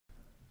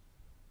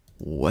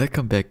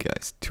Welcome back,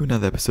 guys, to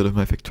another episode of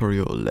my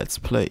Factorio Let's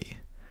Play.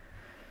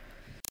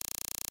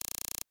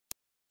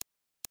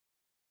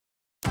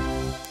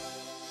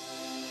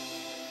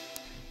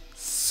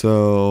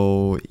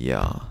 So,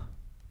 yeah,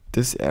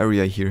 this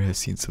area here has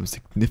seen some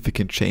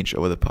significant change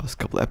over the past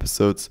couple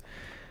episodes.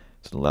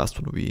 So the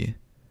last one we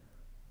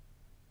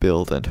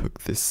built and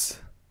hooked this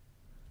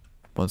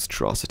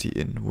monstrosity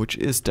in, which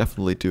is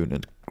definitely doing a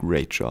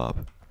great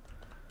job.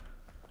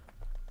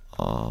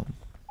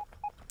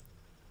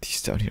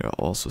 These down here are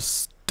also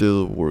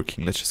still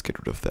working. Let's just get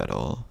rid of that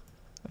all,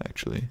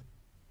 actually.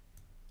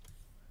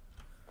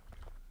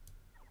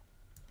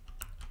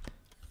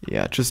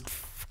 Yeah, just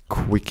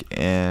quick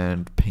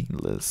and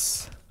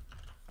painless.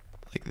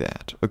 Like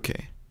that.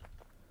 Okay.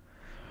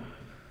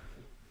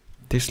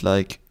 There's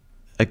like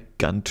a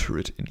gun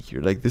turret in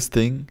here. Like this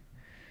thing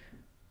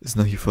is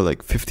now here for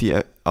like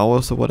 50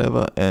 hours or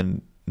whatever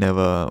and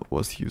never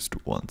was used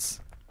once.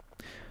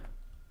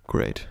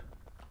 Great.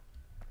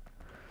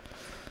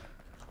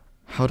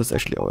 How does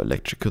actually our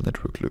electrical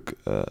network look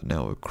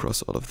now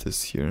across all of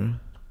this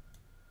here?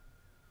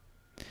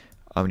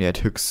 I mean, yeah, it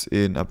hooks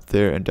in up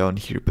there and down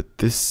here, but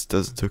this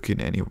doesn't hook in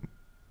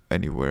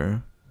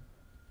anywhere.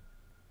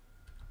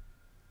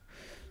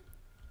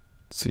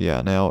 So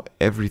yeah, now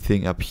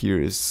everything up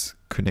here is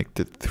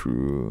connected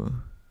through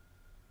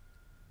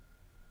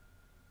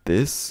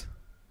this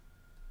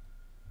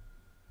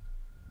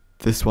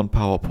one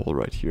power pole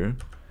right here.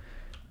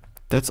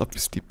 That's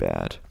obviously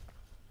bad.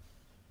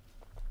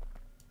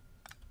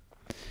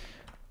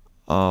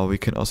 We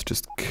can also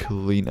just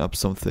clean up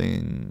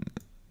something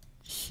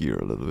here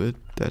a little bit,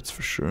 that's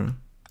for sure.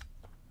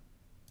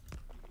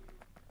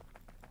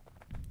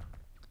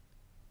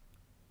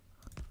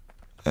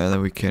 And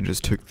then we can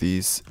just hook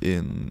these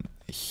in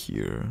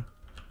here.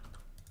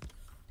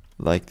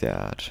 Like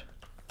that.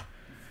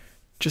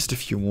 Just a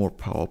few more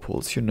power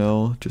poles, you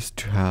know, just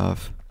to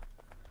have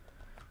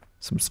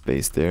some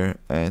space there.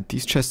 And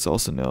these chests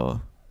also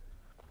now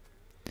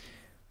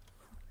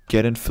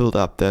getting filled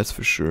up, that's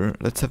for sure.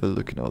 Let's have a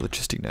look in our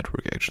logistic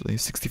network actually.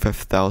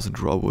 65,000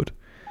 raw wood.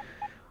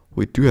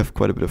 We do have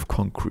quite a bit of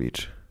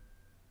concrete.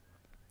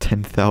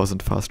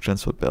 10,000 fast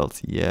transport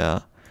belts,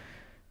 yeah.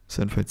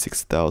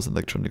 7.6 thousand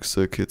electronic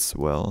circuits,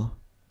 well.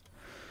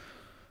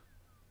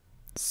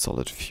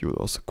 Solid fuel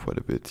also quite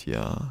a bit,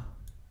 yeah.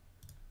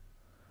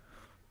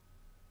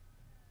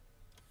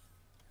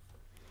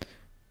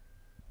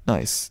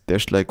 Nice.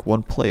 There's like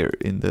one player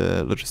in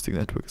the logistic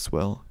network as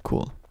well.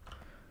 Cool.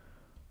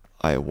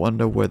 I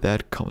wonder where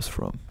that comes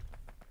from.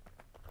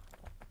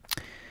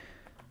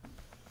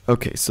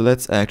 Okay, so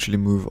let's actually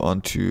move on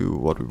to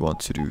what we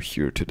want to do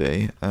here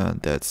today, and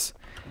that's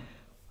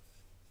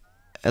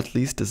at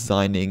least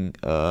designing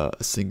a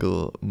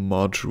single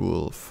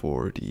module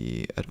for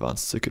the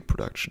advanced circuit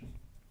production.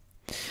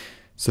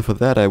 So for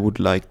that I would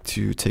like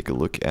to take a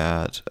look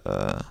at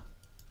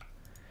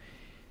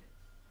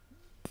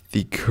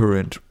the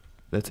current,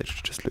 let's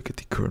actually just look at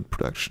the current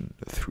production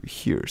through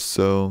here.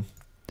 So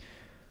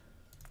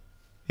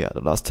yeah,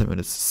 the last 10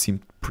 minutes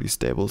seemed pretty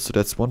stable, so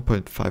that's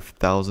 1.5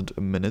 thousand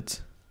a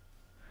minute.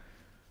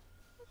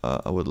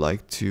 I would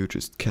like to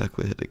just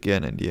calculate it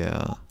again, and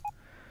yeah,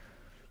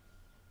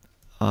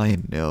 I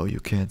know you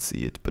can't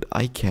see it, but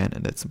I can,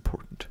 and that's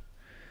important.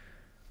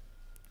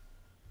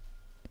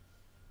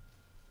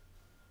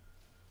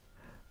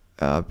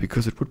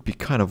 Because it would be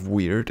kind of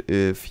weird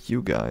if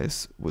you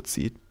guys would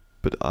see it,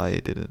 but I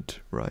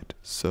didn't, right?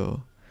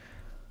 So,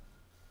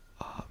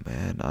 oh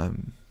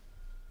man,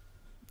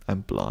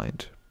 I'm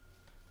blind.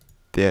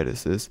 There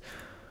this is.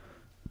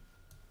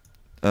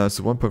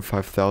 So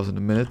 1.5 thousand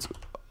a minute.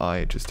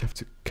 I just have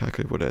to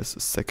calculate what is a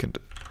second.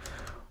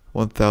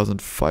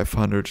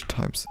 1,500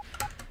 times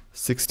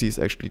 60 is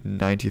actually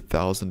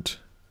 90,000.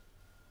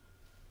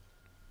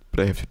 But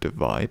I have to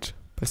divide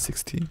by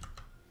 60.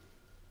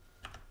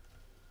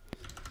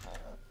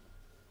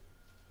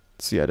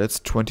 So yeah, that's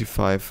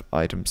 25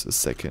 items a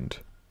second.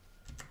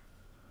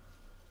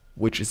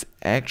 Which is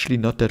actually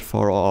not that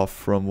far off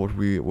from what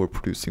we were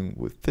producing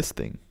with this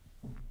thing.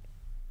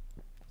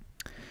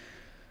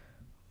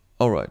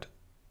 Alright.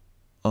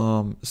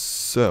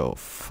 So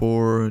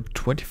for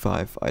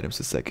 25 items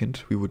a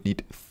second, we would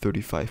need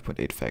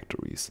 35.8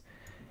 factories.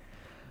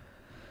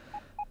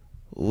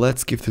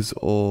 Let's give this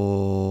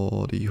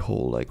all the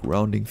whole like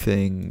rounding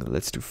thing.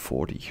 Let's do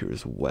 40 here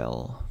as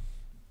well.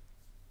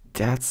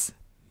 That's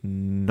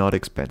not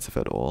expensive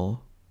at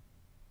all.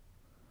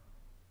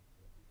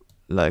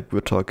 Like we're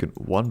talking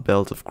one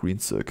belt of green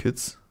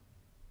circuits,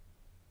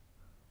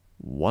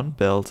 one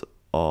belt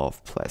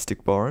of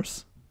plastic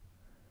bars,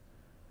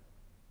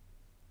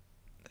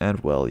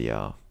 and well,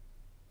 yeah,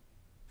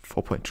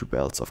 4.2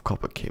 belts of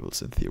copper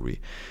cables in theory.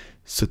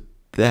 So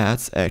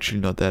that's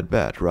actually not that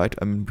bad, right?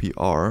 I mean, we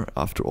are,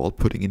 after all,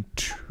 putting in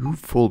 2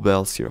 full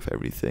belts here of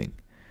everything.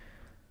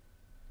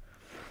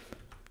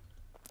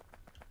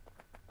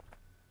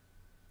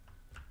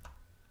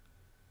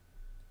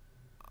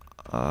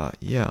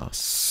 Yeah,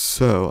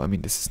 so, I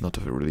mean, this is not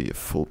really a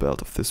full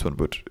belt of this one,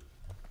 but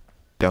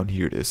down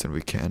here it is, and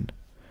we can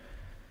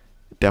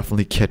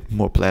definitely get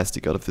more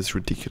plastic out of this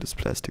ridiculous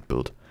plastic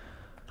build.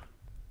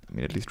 I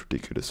mean, at least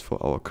ridiculous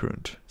for our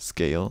current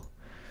scale.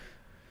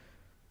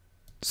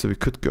 So we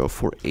could go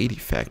for 80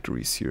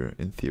 factories here,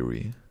 in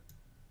theory.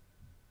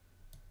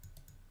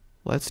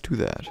 Let's do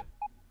that.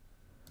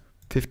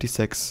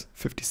 56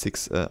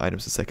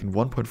 items a second,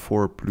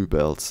 1.4 blue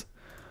belts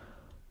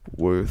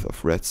worth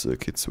of red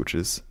circuits, which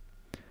is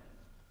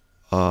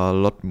a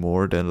lot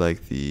more than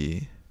like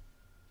the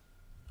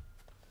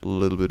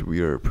little bit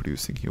we are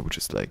producing here, which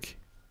is like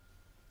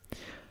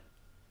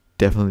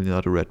definitely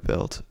not a red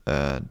belt,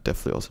 and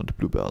definitely also not a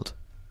blue belt.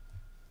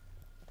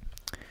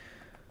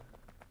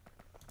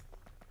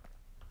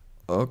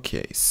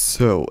 Okay,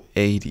 so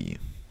 80.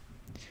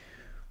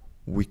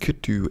 We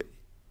could do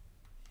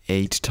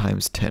 8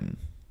 times 10.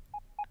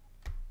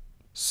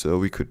 So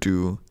we could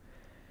do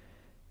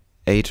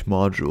 8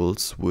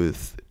 modules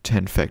with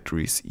 10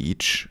 factories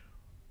each.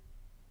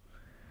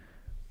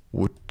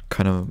 Would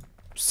kind of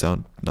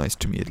sound nice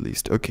to me, at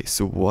least. Okay,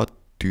 so what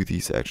do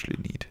these actually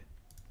need?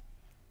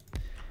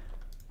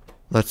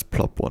 Let's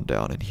plop one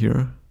down in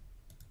here.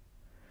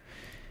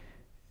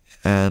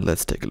 And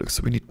let's take a look.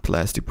 So we need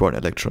plastic brown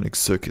electronic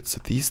circuits.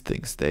 So these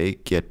things, they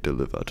get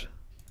delivered.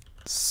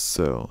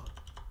 So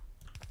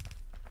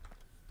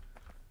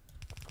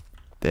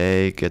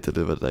they get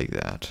delivered like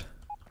that.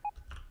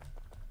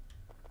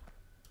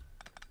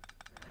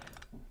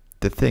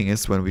 The thing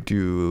is, when we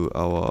do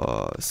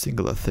our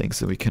singular things,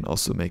 then we can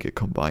also make a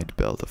combined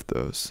belt of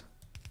those.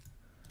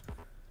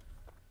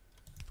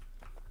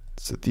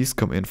 So these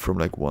come in from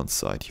like one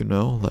side, you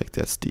know, like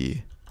that's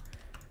the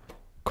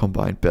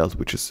combined belt,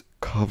 which is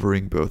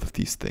covering both of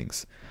these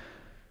things.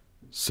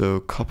 So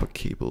copper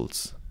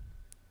cables.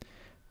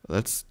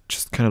 Let's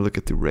just kind of look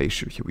at the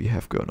ratio here we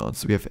have going on.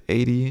 So we have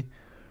 80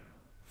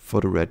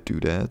 for the red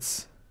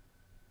doodads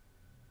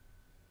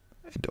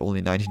and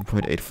only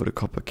 19.8 for the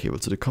copper cable.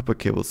 So the copper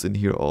cable's in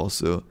here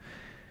also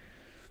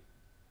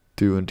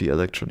doing the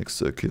electronic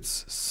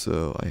circuits.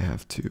 So I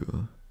have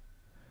to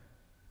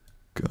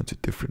go into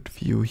different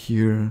view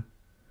here.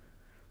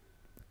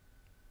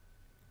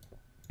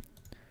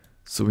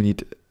 So we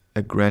need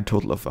a grand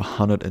total of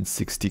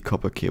 160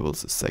 copper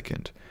cables a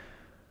second.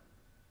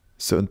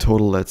 So in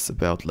total that's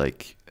about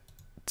like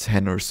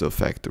 10 or so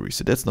factories.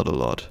 So that's not a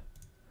lot.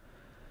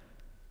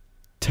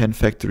 10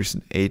 factories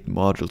and 8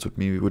 modules would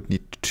mean we would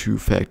need 2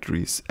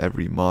 factories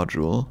every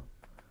module.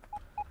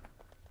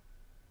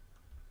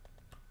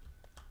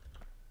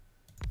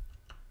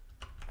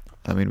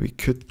 I mean, we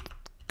could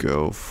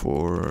go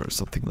for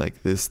something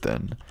like this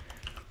then.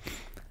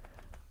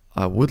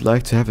 I would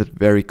like to have it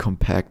very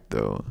compact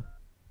though.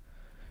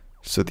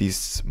 So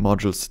these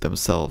modules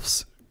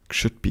themselves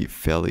should be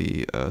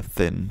fairly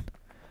thin.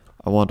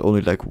 I want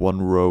only like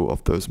one row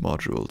of those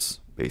modules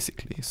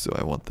basically. So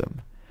I want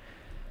them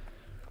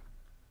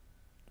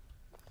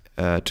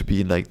to be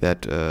in like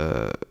that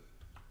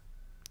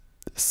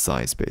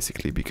size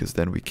basically, because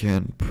then we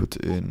can put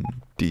in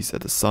these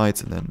at the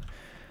sides, and then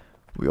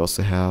we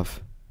also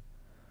have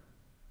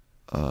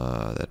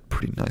that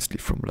pretty nicely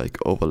from like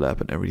overlap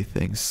and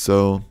everything.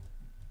 So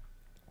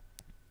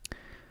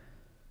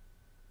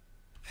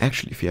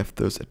actually, if you have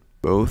those at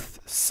both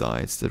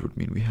sides, that would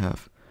mean we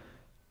have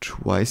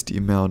twice the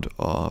amount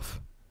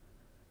of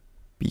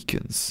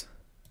beacons.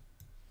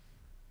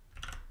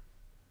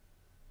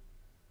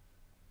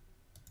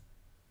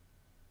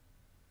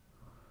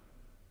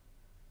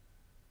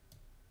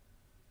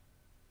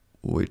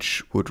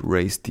 Which would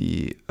raise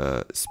the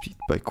speed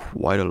by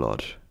quite a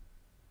lot.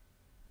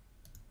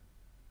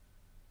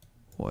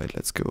 Wait,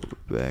 let's go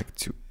back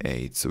to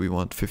 8. So we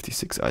want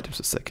 56 items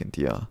a second,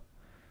 yeah.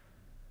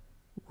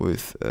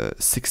 With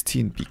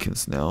 16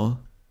 beacons now,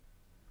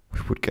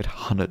 we would get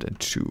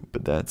 102,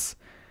 but that's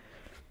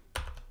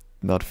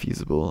not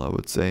feasible, I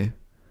would say.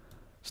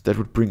 So that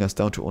would bring us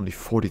down to only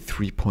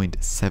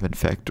 43.7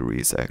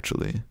 factories,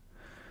 actually.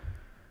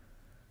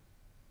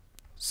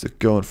 So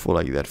going for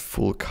like that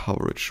full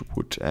coverage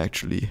would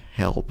actually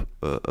help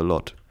a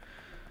lot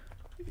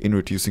in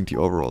reducing the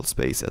overall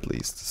space, at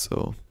least.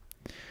 So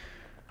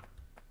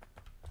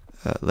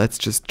let's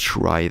just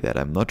try that.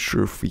 I'm not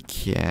sure if we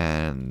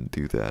can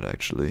do that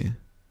actually.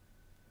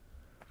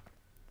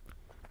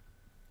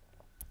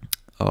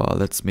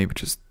 Let's maybe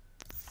just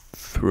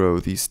throw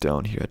these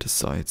down here at the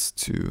sides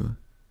to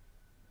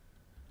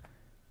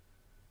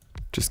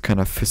just kind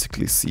of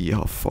physically see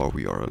how far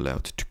we are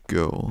allowed to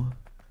go.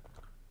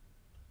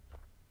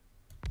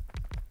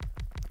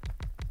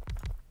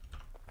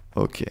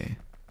 Okay.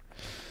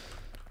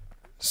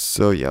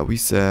 So yeah, we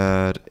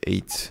said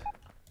 8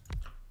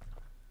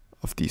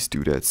 of these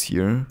doodads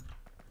here.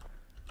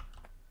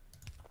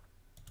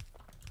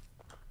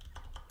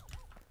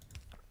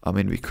 I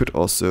mean, we could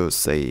also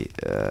say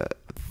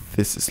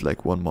this is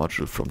like one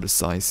module from the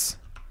size,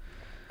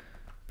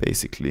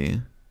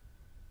 basically.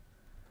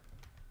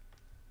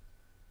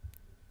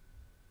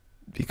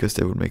 Because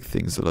that would make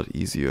things a lot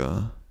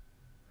easier.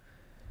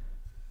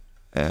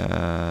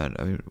 And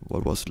I mean,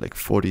 what was it, like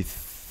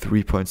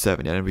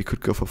 43.7? Yeah, and we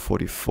could go for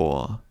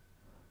 44.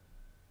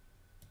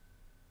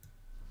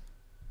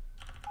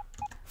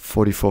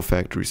 44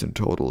 factories in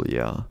total,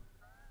 yeah.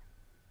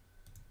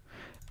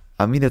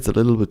 I mean, that's a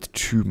little bit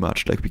too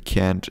much, like we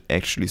can't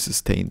actually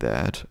sustain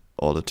that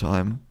all the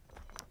time.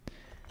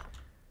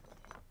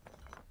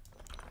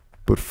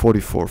 But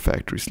 44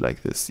 factories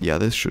like this, yeah,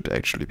 this should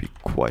actually be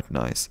quite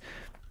nice.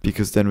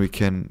 Because then we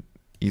can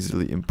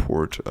easily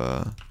import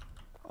our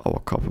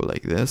copper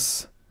like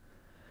this.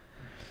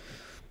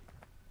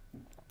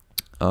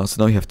 So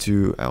now we have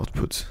to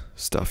output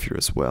stuff here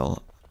as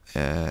well.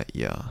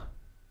 Yeah.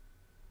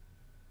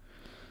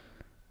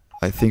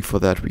 I think for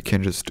that we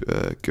can just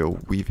go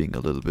weaving a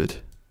little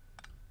bit.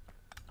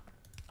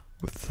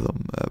 With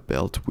some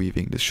belt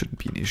weaving, this shouldn't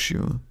be an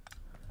issue.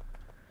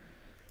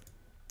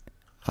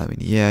 I mean,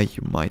 yeah,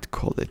 you might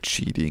call that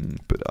cheating,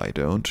 but I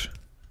don't.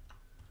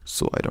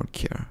 So I don't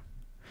care.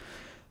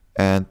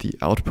 And the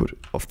output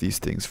of these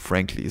things,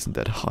 frankly, isn't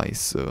that high,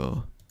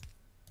 so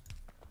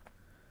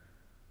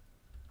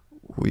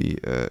we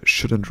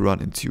shouldn't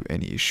run into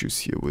any issues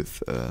here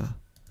with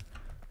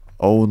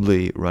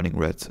only running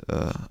red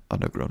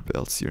underground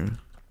belts here.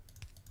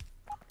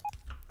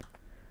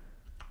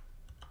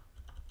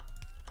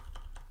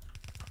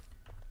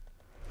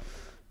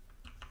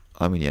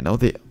 I mean, yeah, now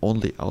they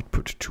only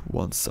output to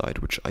one side,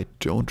 which I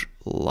don't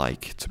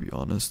like, to be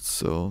honest,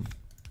 so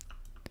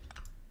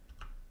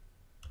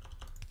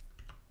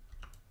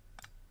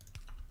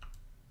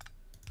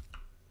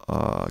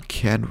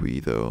can we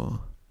though?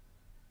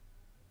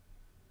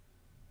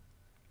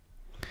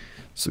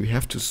 So we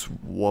have to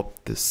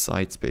swap the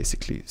sides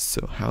basically.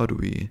 So how do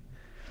we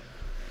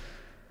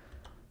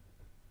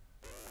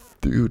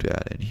do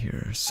that in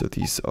here? So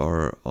these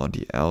are on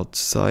the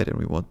outside and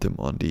we want them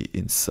on the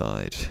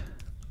inside.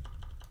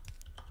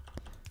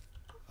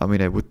 I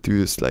mean, I would do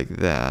this like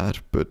that,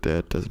 but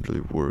that doesn't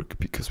really work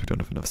because we don't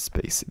have enough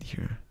space in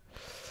here.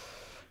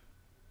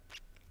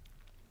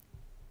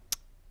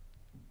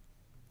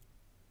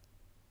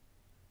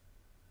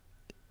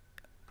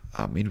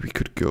 I mean, we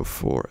could go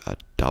for a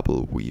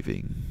double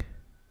weaving.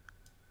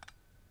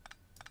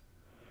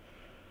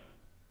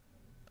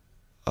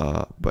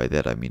 By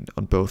that I mean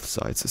on both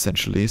sides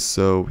essentially,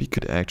 so we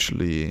could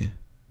actually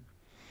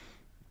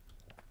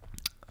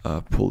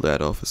pull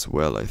that off as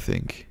well, I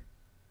think.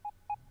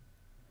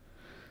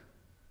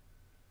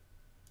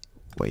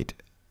 Wait,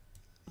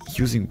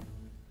 using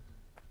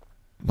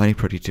mining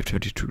productive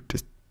 22,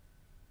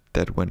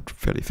 that went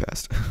fairly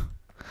fast.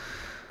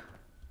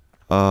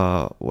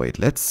 Wait,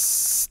 let's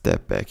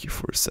step back here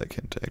for a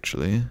second,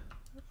 actually.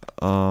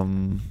 Yeah,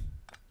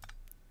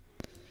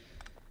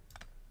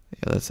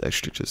 let's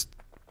actually just...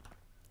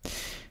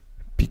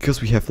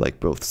 Because we have like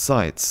both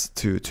sides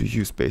to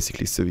use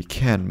basically, so we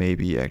can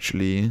maybe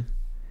actually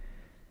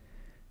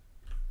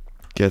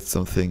get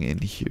something in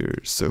here.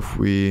 So if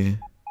we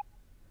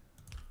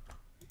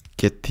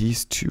get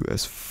these two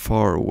as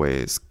far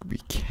away as we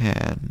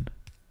can,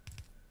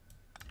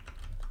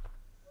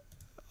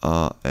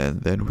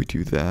 and then we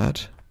do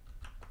that.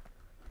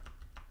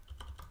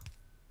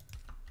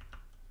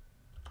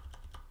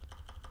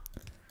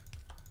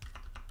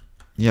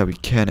 Yeah, we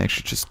can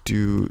actually just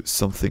do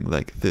something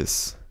like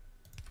this,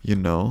 you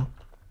know?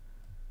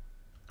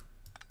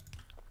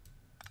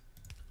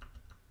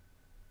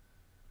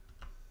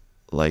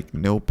 Like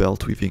no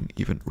belt weaving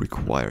even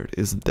required.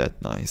 Isn't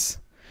that nice?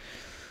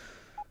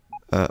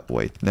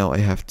 Wait, now I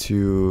have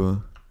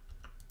to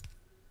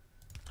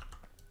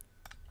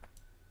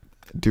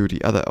do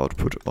the other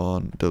output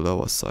on the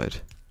lower side.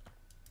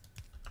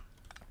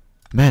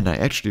 Man, I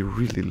actually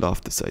really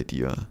love this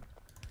idea.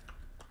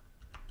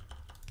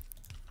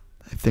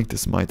 I think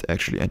this might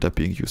actually end up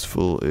being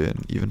useful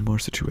in even more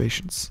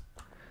situations.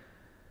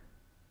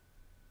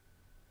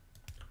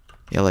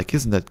 Yeah, like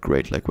isn't that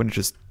great? Like when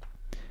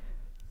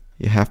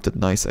you have that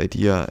nice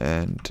idea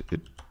and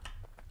it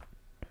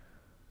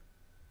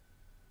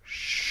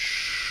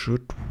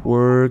should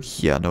work.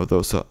 Yeah, no,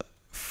 those are...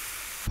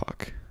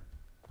 Fuck.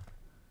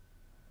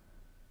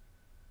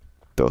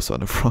 Those are on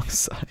the wrong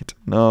side.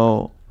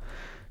 No.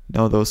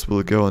 Now those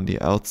will go on the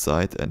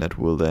outside and that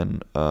will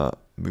then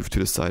move to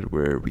the side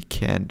where we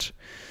can't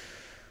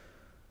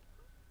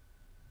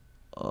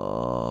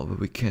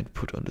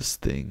put on this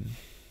thing.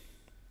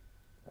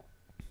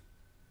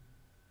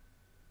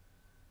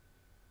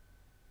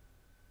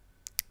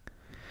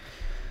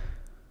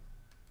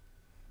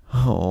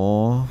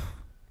 Oh,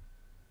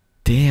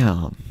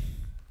 damn.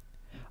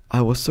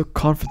 I was so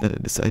confident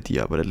in this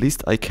idea, but at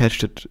least I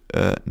catched it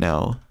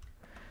now.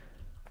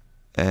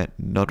 And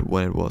not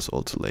when it was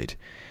all too late.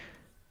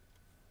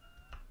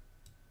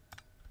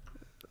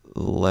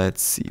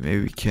 Let's see,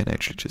 maybe we can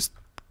actually just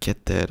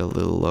get that a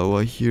little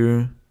lower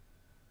here.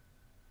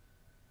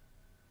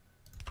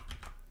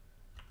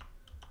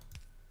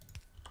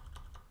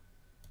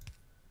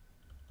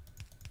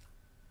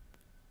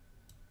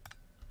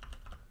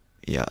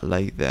 Yeah,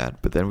 like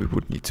that, but then we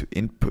would need to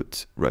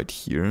input right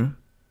here.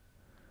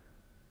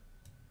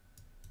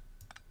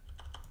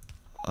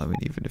 I mean,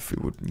 even if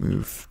we would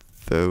move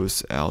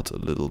those out a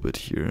little bit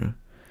here.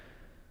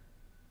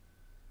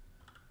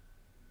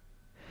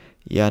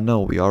 Yeah,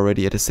 no, we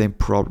already had the same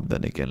problem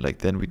then again. Like,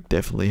 then we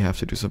definitely have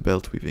to do some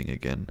belt weaving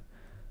again.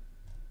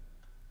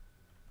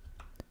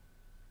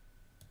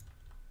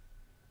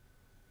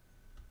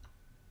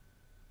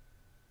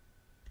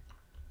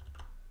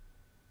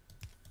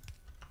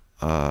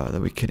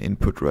 Then we can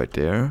input right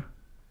there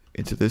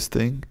into this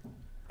thing.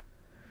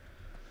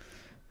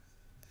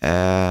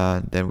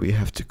 And then we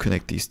have to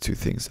connect these two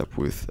things up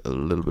with a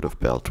little bit of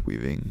belt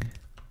weaving.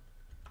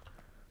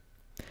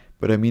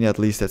 But I mean, at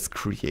least that's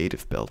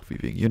creative belt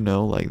weaving, you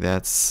know, like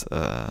that's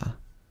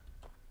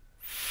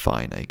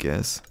fine, I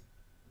guess.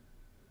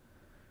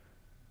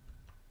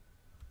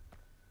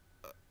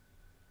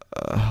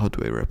 How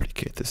do I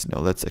replicate this? No,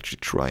 let's actually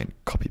try and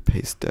copy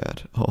paste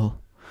that. Oh,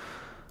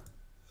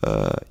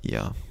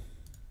 yeah.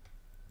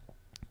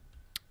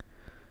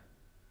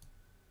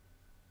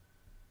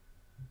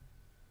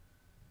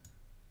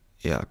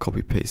 Yeah,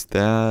 copy paste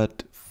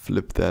that,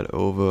 flip that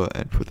over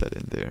and put that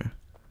in there.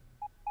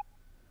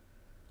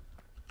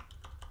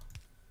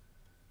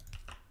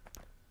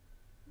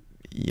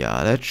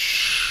 Yeah, that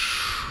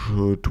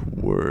should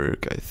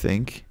work, I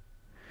think.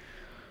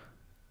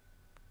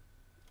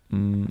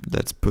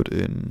 Let's put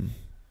in...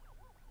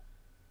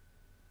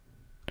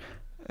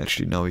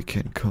 Actually, now we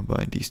can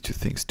combine these two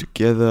things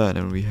together, and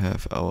then we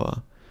have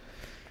our...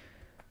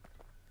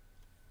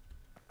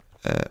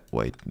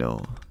 wait,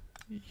 no.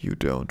 You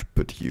don't,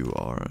 but you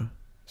are.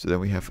 So then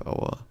we have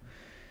our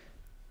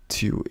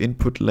two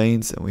input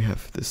lanes, and we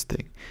have this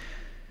thing.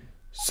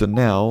 So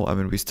now, I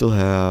mean, we still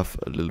have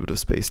a little bit of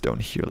space down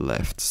here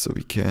left, so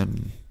we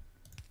can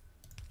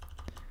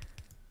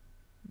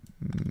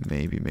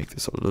maybe make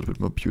this a little bit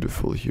more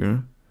beautiful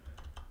here.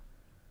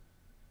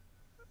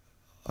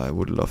 I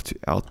would love to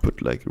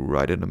output like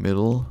right in the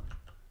middle.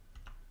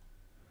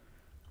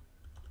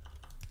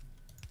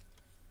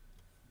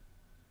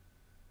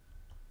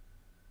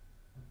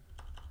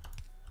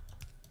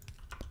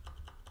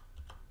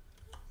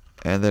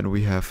 And then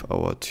we have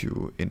our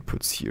two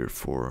inputs here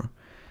for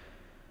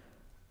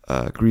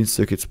green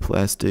circuits,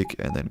 plastic,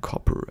 and then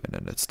copper, and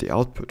then that's the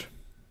output.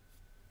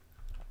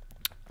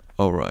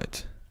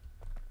 Alright.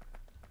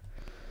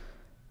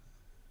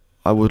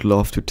 I would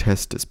love to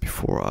test this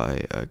before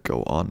I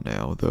go on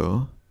now,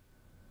 though.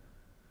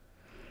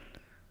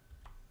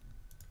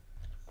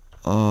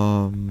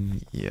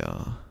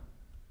 Yeah.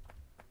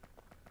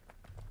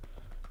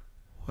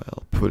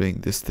 Well,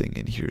 putting this thing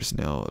in here is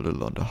now a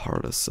little on the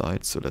harder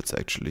side, so let's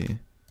actually...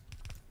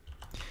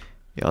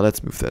 Yeah,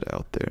 let's move that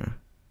out there.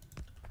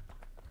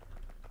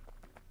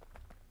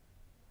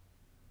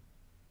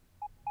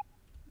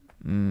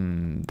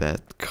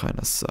 That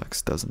kinda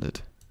sucks, doesn't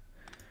it?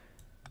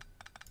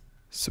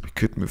 So we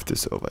could move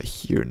this over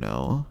here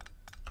now.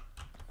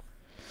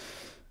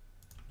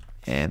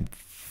 And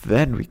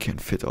then we can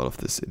fit all of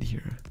this in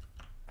here.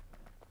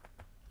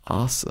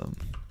 Awesome.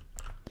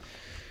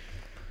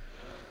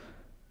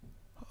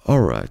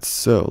 Alright,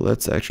 so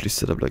let's actually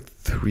set up like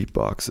 3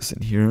 boxes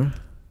in here.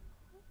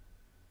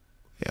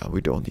 Yeah,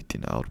 we don't need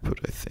an output,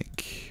 I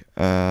think.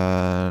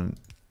 And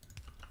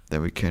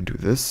then we can do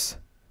this.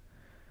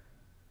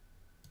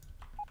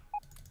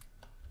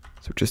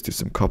 So just do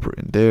some copper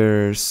in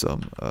there,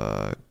 some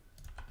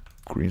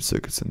green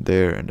circuits in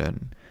there, and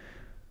then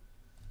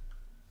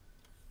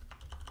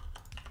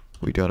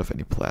we don't have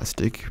any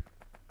plastic.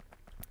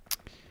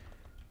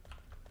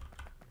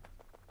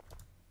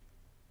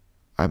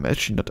 I'm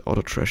actually not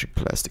auto-trashing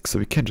plastic, so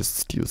we can just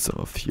steal some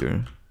of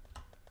here.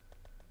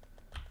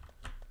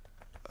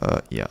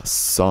 Yeah,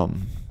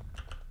 some.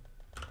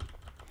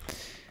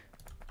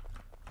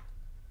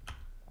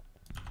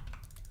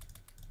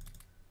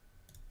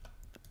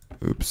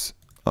 Oops.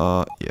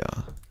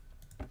 Yeah.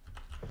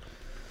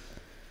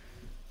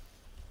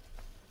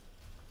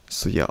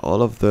 So yeah,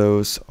 all of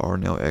those are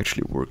now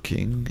actually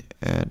working,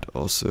 and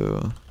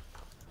also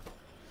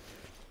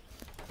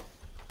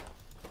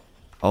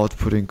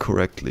outputting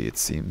correctly, it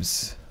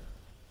seems.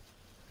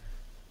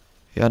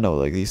 Yeah, no,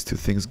 like these two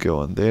things go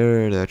on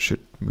there, that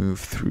should move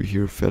through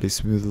here fairly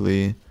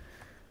smoothly.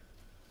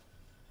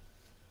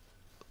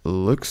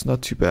 Looks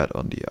not too bad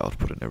on the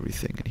output and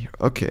everything in here.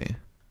 Okay.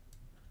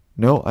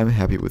 No, I'm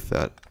happy with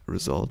that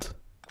result.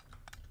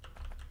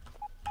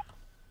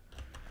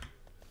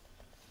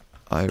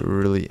 I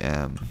really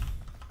am.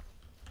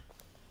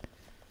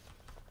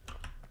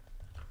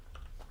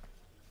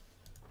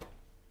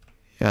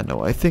 Yeah,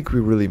 no, I think we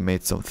really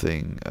made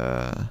something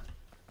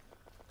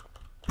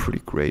pretty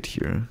great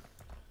here.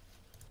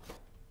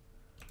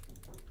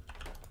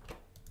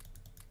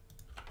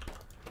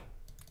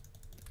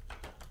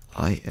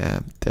 I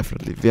am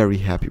definitely very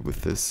happy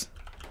with this.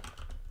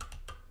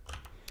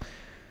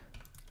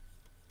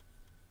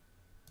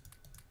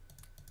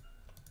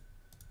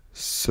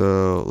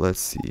 So let's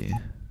see.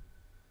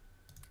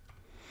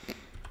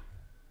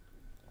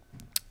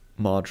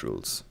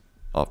 Modules,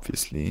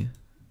 obviously,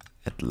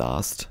 at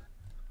last.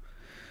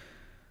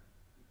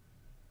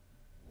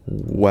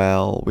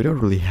 Well, we don't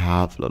really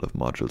have a lot of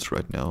modules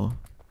right now.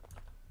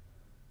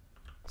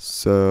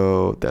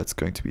 So that's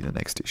going to be the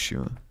next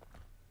issue.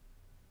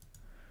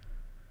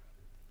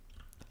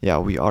 Yeah,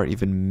 we are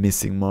even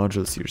missing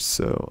modules here,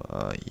 so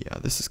yeah,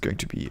 this is going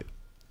to be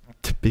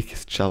the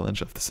biggest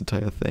challenge of this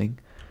entire thing.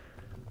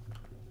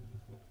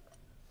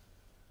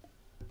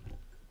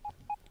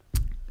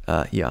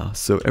 Yeah,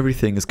 so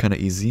everything is kind of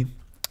easy,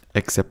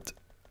 except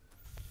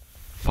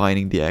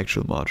finding the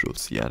actual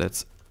modules. Yeah,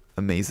 that's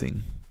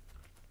amazing.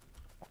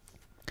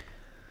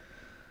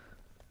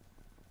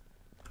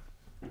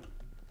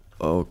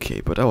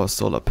 Okay, but our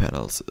solar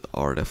panels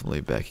are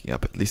definitely backing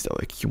up. At least our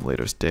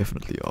accumulators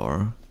definitely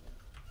are.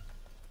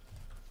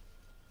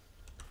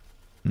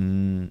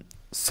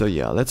 So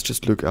yeah, let's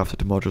just look after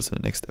the modules in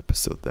the next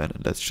episode then,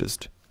 and let's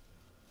just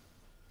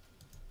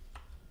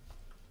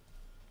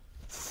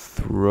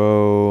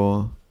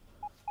throw...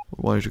 We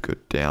wanted to go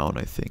down,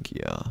 I think,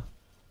 yeah.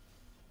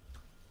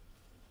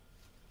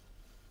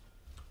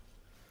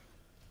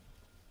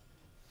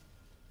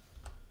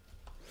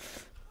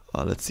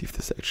 Let's see if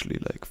this actually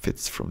like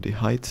fits from the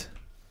height.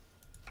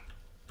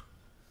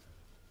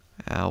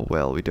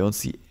 Well, we don't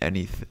see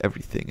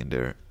everything in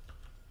there.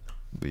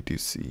 We do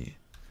see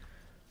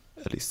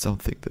at least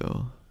something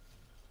though.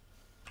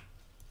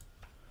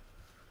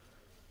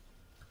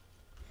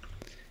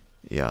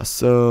 Yeah,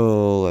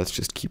 so let's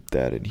just keep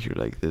that in here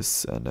like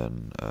this, and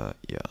then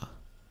yeah.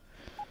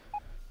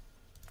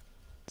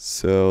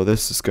 So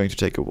this is going to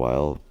take a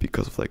while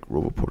because of like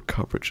roboport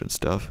coverage and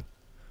stuff.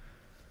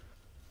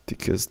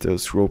 Because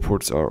those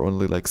roports are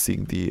only like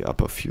seeing the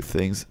upper few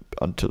things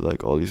until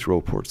like all these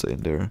roports are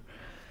in there.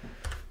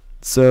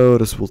 So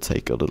this will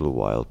take a little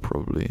while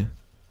probably.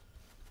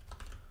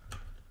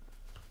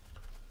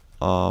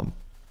 But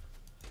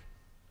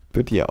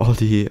yeah, all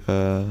the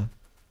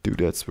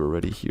doodads were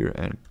already here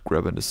and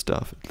grabbing the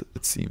stuff,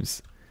 it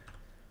seems.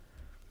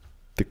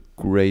 The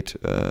great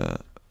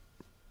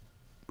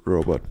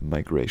robot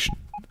migration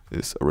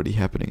is already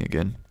happening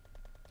again.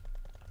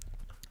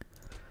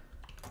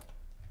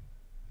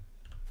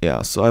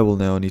 Yeah, so I will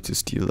now need to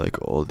steal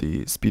like all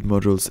the speed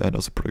modules and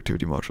also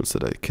productivity modules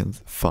that I can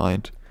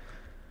find.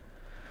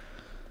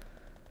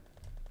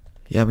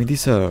 Yeah, I mean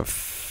these are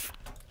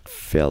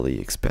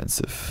fairly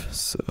expensive,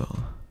 so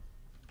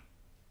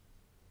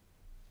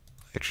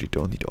I actually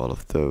don't need all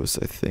of those,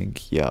 I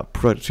think. Yeah,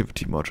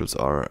 productivity modules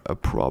are a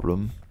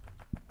problem.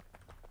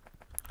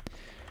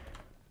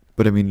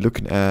 But I mean,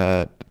 looking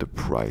at the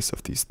price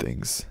of these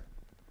things,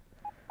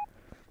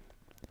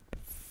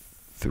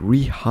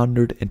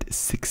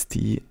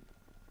 360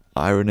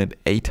 iron and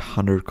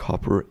 800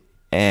 copper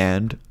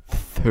and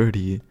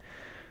 30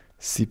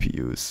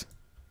 CPUs,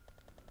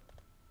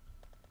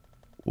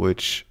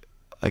 which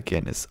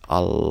again is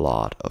a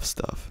lot of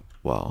stuff.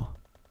 Wow.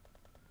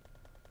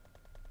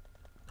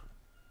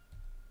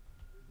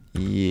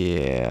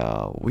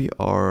 Yeah, we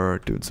are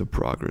doing some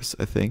progress,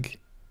 I think.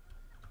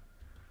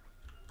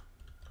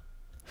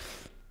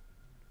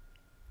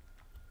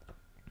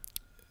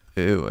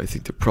 Oh, I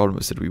think the problem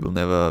is that we will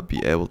never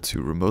be able to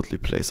remotely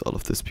place all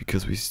of this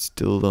because we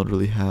still don't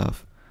really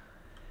have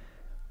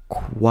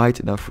quite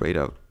enough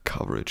radar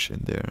coverage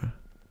in there.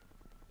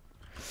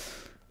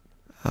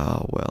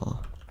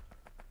 Well.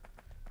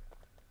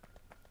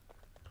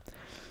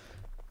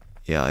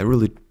 Yeah, I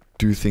really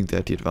do think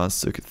that the advanced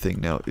circuit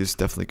thing now is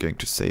definitely going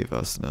to save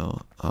us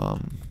now.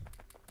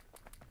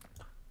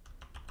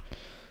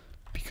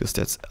 Because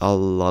that's a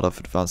lot of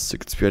advanced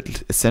circuits. We're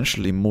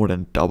essentially more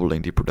than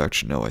doubling the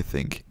production now, I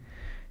think,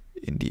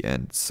 in the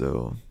end.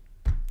 So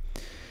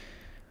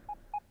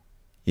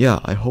yeah,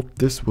 I hope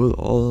this will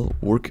all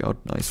work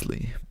out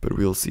nicely, but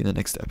we'll see in the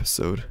next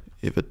episode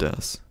if it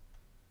does,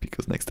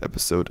 because next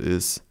episode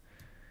is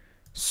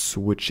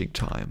switching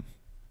time.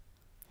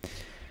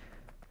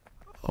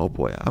 Oh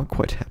boy, I'm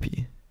quite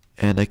happy,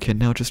 and I can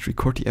now just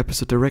record the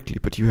episode directly,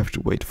 but you have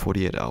to wait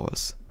 48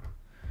 hours.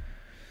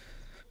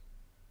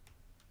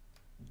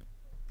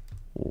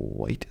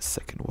 Wait a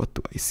second, what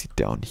do I see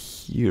down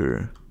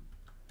here?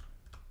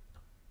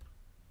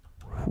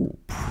 Ooh,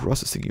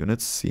 processing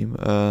units seem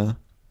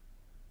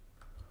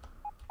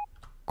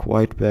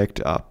quite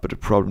backed up, but the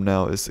problem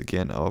now is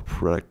again our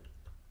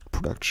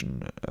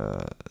production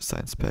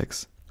science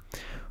packs,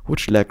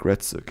 which lack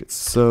red circuits.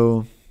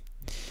 So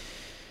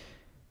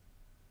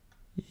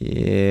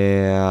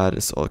yeah,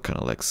 this all kind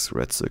of lacks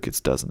red circuits,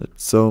 doesn't it?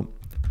 So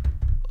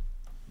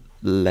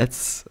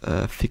let's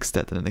fix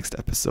that in the next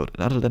episode.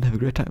 And until then, have a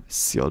great time.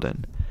 See y'all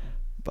then.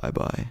 Bye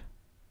bye.